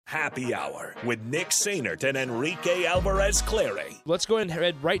Happy Hour with Nick Sainert and Enrique Alvarez Clary. Let's go ahead and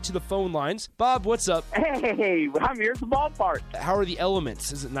head right to the phone lines. Bob, what's up? Hey, I'm here at the ballpark. How are the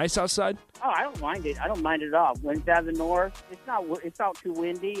elements? Is it nice outside? Oh, I don't mind it. I don't mind it at all. Wind's out of the north. It's not too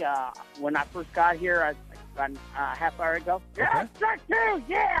windy. When I first got here, about a half hour ago. Okay. Yeah, strike two,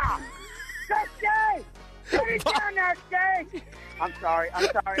 yeah! Strike two! Put it down there, Jay! I'm sorry.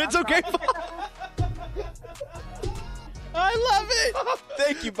 It's okay. I love it.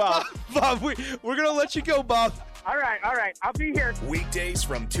 Thank you, Bob. Bob, we're going to let you go, Bob. All right. I'll be here. Weekdays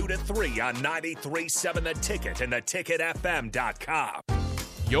from 2 to 3 on 93.7 The Ticket and theticketfm.com.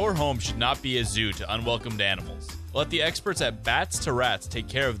 Your home should not be a zoo to unwelcomed animals. Let the experts at Bats to Rats take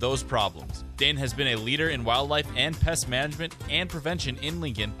care of those problems. Dane has been a leader in wildlife and pest management and prevention in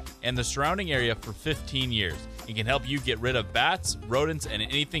Lincoln and the surrounding area for 15 years. He can help you get rid of bats, rodents, and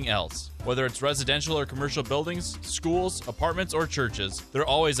anything else. Whether it's residential or commercial buildings, schools, apartments, or churches, they're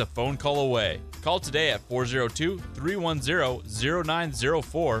always a phone call away. Call today at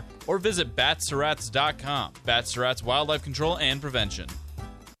 402-310-0904 or visit batsterats.com. Bats to Rats Wildlife Control and Prevention.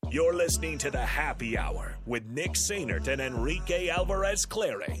 You're listening to the Happy Hour with Nick Sainert and Enrique Alvarez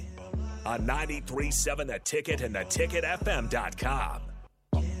Clary on 93.7 The Ticket and theticketfm.com.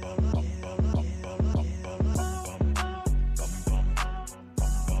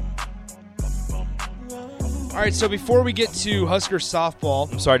 All right, so before we get to Husker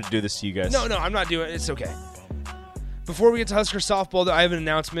softball. I'm sorry to do this to you guys. No, I'm not doing it. It's okay. Before we get to Husker softball, I have an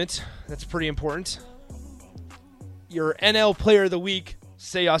announcement that's pretty important. Your NL Player of the Week,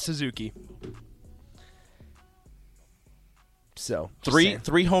 Seiya Suzuki. So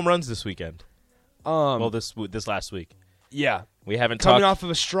three home runs this weekend. This last week. Yeah. We haven't Coming off of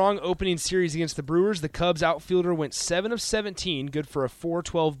a strong opening series against the Brewers, the Cubs outfielder went 7 of 17, good for a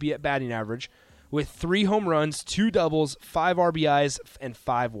 .412 batting average, with 3 home runs, 2 doubles, 5 RBIs, and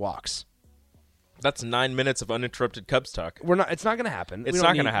 5 walks. That's 9 minutes of uninterrupted Cubs talk. It's not going to happen. It's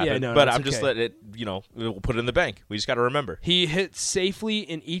not going to happen. But I'm just letting it. We'll put it in the bank. We just got to remember. He hit safely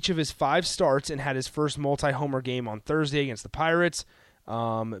in each of his 5 starts and had his first multi-homer game on Thursday against the Pirates.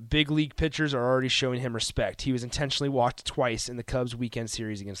 Big league pitchers are already showing him respect. He was intentionally walked twice in the Cubs weekend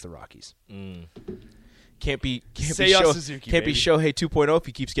series against the Rockies. Can't be Suzuki, can't be Shohei 2.0 if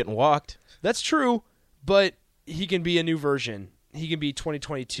he keeps getting walked. That's true, but he can be a new version. He can be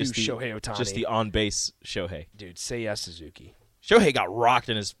 2022 Shohei Ohtani. Just the on-base Shohei. Dude, Seiya Suzuki. Shohei got rocked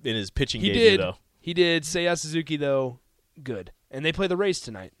in his pitching debut, though. He did. Seiya Suzuki, though, good. And they play the Rays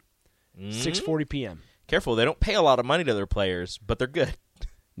tonight, 6:40 p.m. Careful, they don't pay a lot of money to their players, but they're good.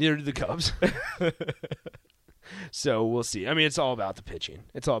 Neither do the Cubs. So we'll see. I mean, it's all about the pitching.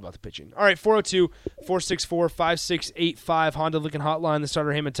 All right, 402-464-5685, Honda Lincoln Hotline, the Starter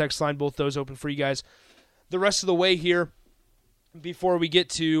Heyman text line, both those open for you guys. The rest of the way here, before we get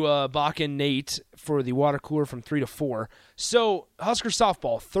to Bach and Nate for the water cooler from 3 to 4. So, Husker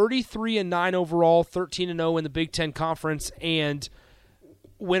softball, 33-9 overall, 13-0 in the Big Ten Conference, and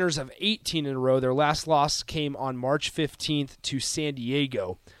winners of 18 in a row. Their last loss came on March 15th to San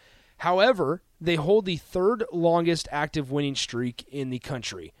Diego. However, they hold the 3rd longest active winning streak in the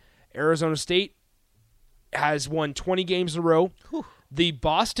country. Arizona State has won 20 games in a row. Whew. The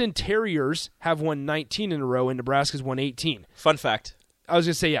Boston Terriers have won 19 in a row, and Nebraska's won 18. Fun fact. I was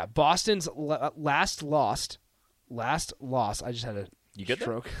going to say, yeah, Boston's last loss. I just had a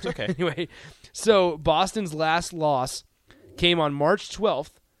stroke. It's okay. Anyway, so Boston's last loss came on March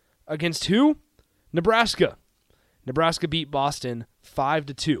 12th against who? Nebraska. Nebraska beat Boston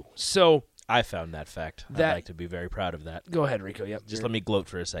 5-2. So I found that fact. I'd like to be very proud of that. Go ahead, Rico. Yep. Just let me gloat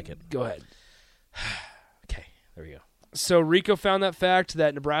for a second. Go ahead. Okay, there we go. So Rico found that fact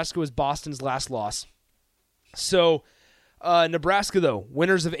that Nebraska was Boston's last loss. So Nebraska, though,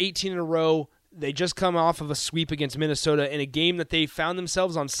 winners of 18 in a row. They just come off of a sweep against Minnesota in a game that they found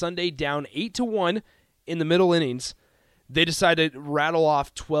themselves on Sunday down 8-1 in the middle innings. They decided to rattle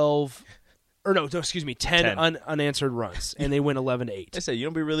off 10 unanswered runs, and they win 11-8. I said, you know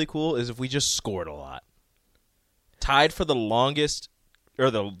what would be really cool is if we just scored a lot. Tied for the longest, or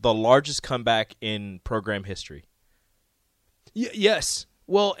the largest comeback in program history. Yes.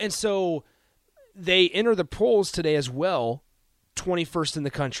 Well, and so they enter the polls today as well, 21st in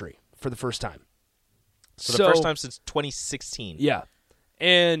the country for the first time. So the first time since 2016. Yeah.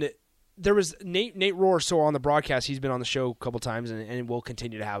 And there was Nate Rohr, so on the broadcast, he's been on the show a couple times, and we'll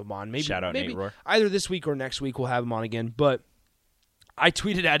continue to have him on. Shout out Nate Rohr. Either this week or next week we'll have him on again. But I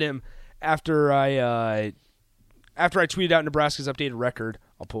tweeted at him after I tweeted out Nebraska's updated record.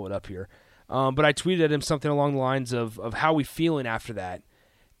 I'll pull it up here. But I tweeted at him something along the lines of how we feeling after that.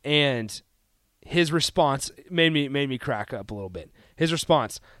 And his response made me crack up a little bit. His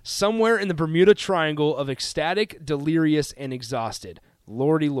response: somewhere in the Bermuda Triangle of ecstatic, delirious, and exhausted.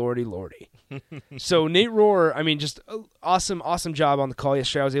 Lordy, lordy, lordy. So Nate Rohr, I mean, just awesome job on the call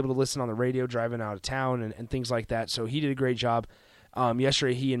yesterday. I was able to listen on the radio driving out of town and things like that. So he did a great job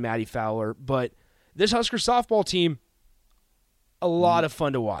yesterday, he and Maddie Fowler. But this Husker softball team, a lot of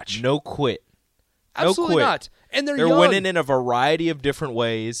fun to watch. No quit. Absolutely no quit. not. And they're young. winning winning in a variety of different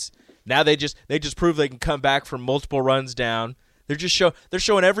ways. Now they just prove they can come back from multiple runs down. They're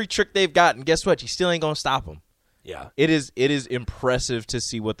showing every trick they've got, and guess what? You still ain't gonna stop them. Yeah, it is impressive to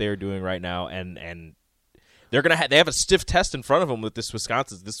see what they are doing right now, and they're gonna they have a stiff test in front of them with this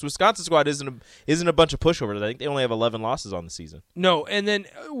Wisconsin. This Wisconsin squad isn't a bunch of pushovers. I think they only have 11 losses on the season. No, and then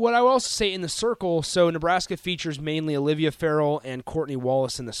what I will also say in the circle. So Nebraska features mainly Olivia Farrell and Courtney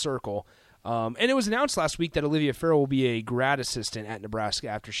Wallace in the circle. And it was announced last week that Olivia Farrell will be a grad assistant at Nebraska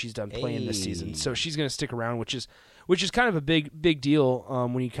after she's done playing this season. So she's going to stick around, which is kind of a big deal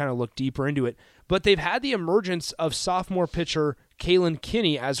when you kind of look deeper into it. But they've had the emergence of sophomore pitcher Kaylin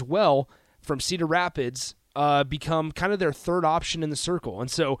Kinney as well from Cedar Rapids become kind of their third option in the circle. And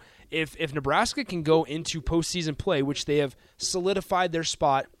so if Nebraska can go into postseason play, which they have solidified their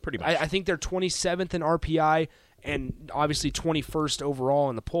spot, pretty much. I think they're 27th in RPI and obviously 21st overall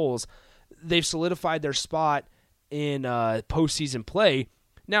in the polls. They've solidified their spot in postseason play.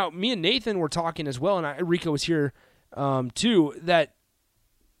 Now, me and Nathan were talking as well, and Rico was here too, that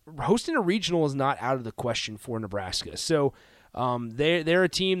hosting a regional is not out of the question for Nebraska. So they're a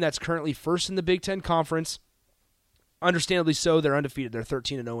team that's currently first in the Big Ten Conference. Understandably so, they're undefeated. They're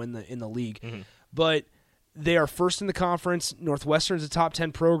 13-0 in the league. Mm-hmm. But they are first in the conference. Northwestern's a top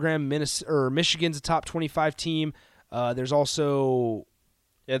 10 program. Michigan's a top 25 team. There's also...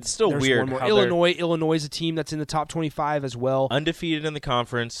 Yeah, it's still weird. How Illinois is a team that's in the top 25 as well. Undefeated in the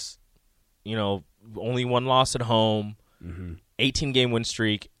conference, only one loss at home, 18-game win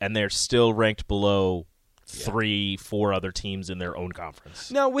streak, and they're still ranked below 3-4 other teams in their own conference.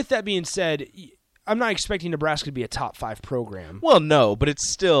 Now, with that being said, I'm not expecting Nebraska to be a top 5 program. Well, no, but it's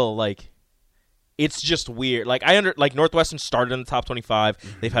still it's just weird. Northwestern started in the top 25.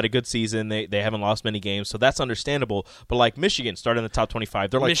 Mm-hmm. They've had a good season. They haven't lost many games, so that's understandable. But Michigan started in the top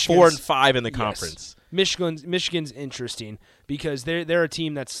 25. They're 4-5 in the conference. Michigan's interesting because they're a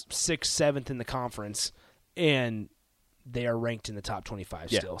team that's 6th, 7th in the conference, and they are ranked in the top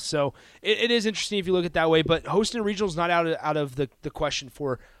 25 still. So it is interesting if you look at it that way. But hosting a regional is not out of the question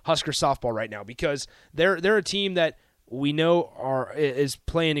for Husker softball right now because they're a team that we know is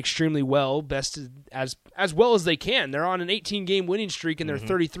playing extremely well, best as well as they can. They're on an 18-game winning streak, and they're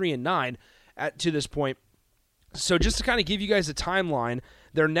 33-9 to this point. So just to kind of give you guys a timeline,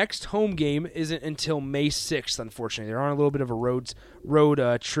 their next home game isn't until May 6th, unfortunately. They're on a little bit of a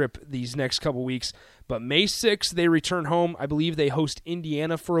road trip these next couple weeks. But May 6th, they return home. I believe they host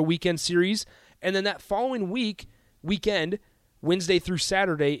Indiana for a weekend series. And then that following weekend, Wednesday through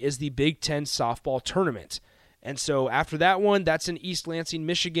Saturday, is the Big Ten softball tournament. And so after that one, that's in East Lansing,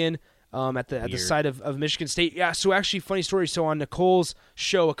 Michigan, at the site of Michigan State. Yeah, so actually, funny story. So on Nicole's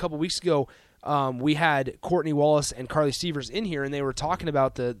show a couple weeks ago, we had Courtney Wallace and Carly Stevers in here, and they were talking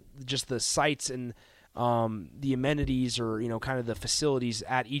about the sites and the amenities or kind of the facilities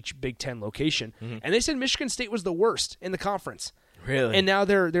at each Big Ten location. Mm-hmm. And they said Michigan State was the worst in the conference. Really? And now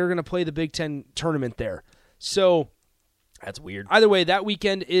they're going to play the Big Ten tournament there. So that's weird. Either way, that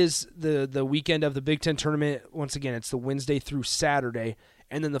weekend is the weekend of the Big Ten tournament. Once again, it's the Wednesday through Saturday,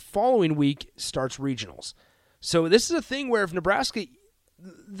 and then the following week starts regionals. So this is a thing where if Nebraska,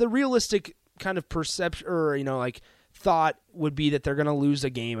 the realistic kind of perception or thought would be that they're going to lose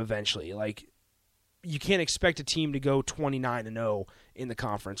a game eventually. You can't expect a team to go 29-0 in the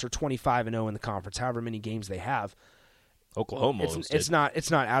conference or 25-0 in the conference, however many games they have. Oklahoma. It's not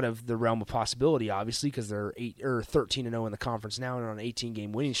out of the realm of possibility, obviously, because they're 13-0 in the conference now and on an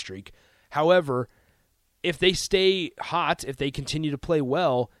 18-game winning streak. However, if they stay hot, if they continue to play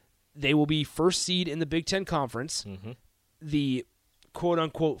well, they will be first seed in the Big Ten Conference, the quote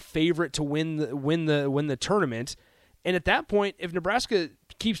unquote favorite to win the tournament. And at that point, if Nebraska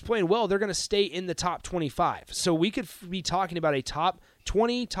keeps playing well, they're going to stay in the top 25. So we could be talking about a top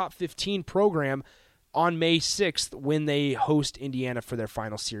 20, top 15 program on May 6th when they host Indiana for their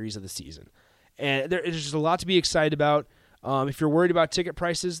final series of the season. And there's just a lot to be excited about. If you're worried about ticket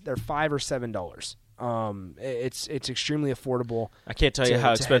prices, they're $5 or $7. It's extremely affordable. I can't tell you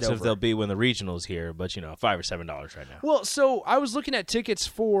how expensive they'll be when the regional's here, but $5 or $7 right now. Well, so I was looking at tickets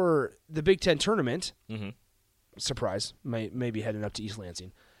for the Big Ten tournament. Mm-hmm. Surprise, maybe heading up to East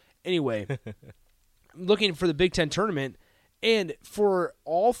Lansing. Anyway, looking for the Big Ten tournament, and for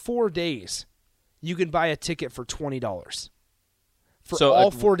all 4 days, you can buy a ticket for $20 for So,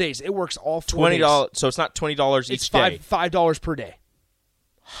 all 4 days. It works all 4 days. $20. So it's not $20 each It's day. $5 per day.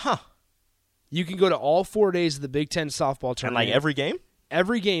 Huh. You can go to all 4 days of the Big Ten softball And tournament. like every game?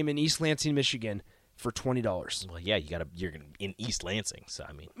 every game in East Lansing, Michigan for $20. Well, yeah, you're in East Lansing, so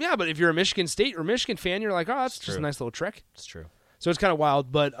I mean, Yeah, but if you're a Michigan State or Michigan fan, you're like, oh, that's just a true. nice little trick. it's true. So it's kind of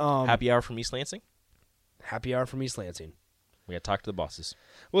wild, but Happy hour from East Lansing. happy hour from East Lansing. We got to talk to the bosses.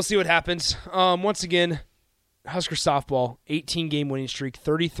 We'll see what happens. Once again, Husker softball, 18-game winning streak,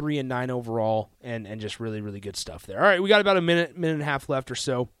 33-9 overall, and just really, really good stuff there. All right, we got about a minute and a half left or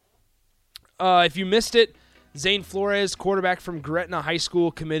so. If you missed it, Zane Flores, quarterback from Gretna High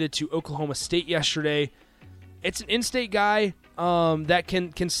School, committed to Oklahoma State yesterday. It's an in-state guy that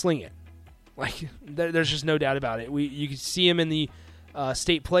can sling it. Like there's just no doubt about it. You can see him in the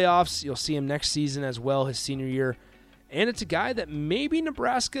state playoffs. You'll see him next season as well, his senior year. And it's a guy that maybe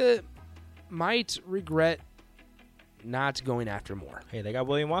Nebraska might regret not going after more. Hey, they got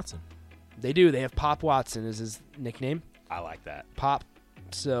William Watson. They do. They have Pop Watson is his nickname. I like that. Pop.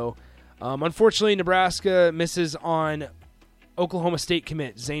 So, unfortunately, Nebraska misses on Oklahoma State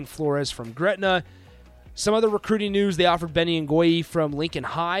commit Zane Flores from Gretna. Some other recruiting news, they offered Benny Ngoyi from Lincoln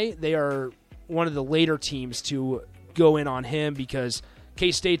High. They are one of the later teams to go in on him because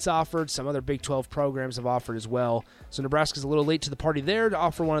K-State's offered. Some other Big 12 programs have offered as well. So Nebraska's a little late to the party there to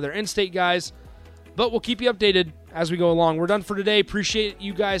offer one of their in-state guys. But we'll keep you updated as we go along. We're done for today. Appreciate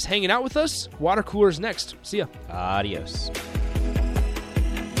you guys hanging out with us. Water Cooler's next. See ya. Adios.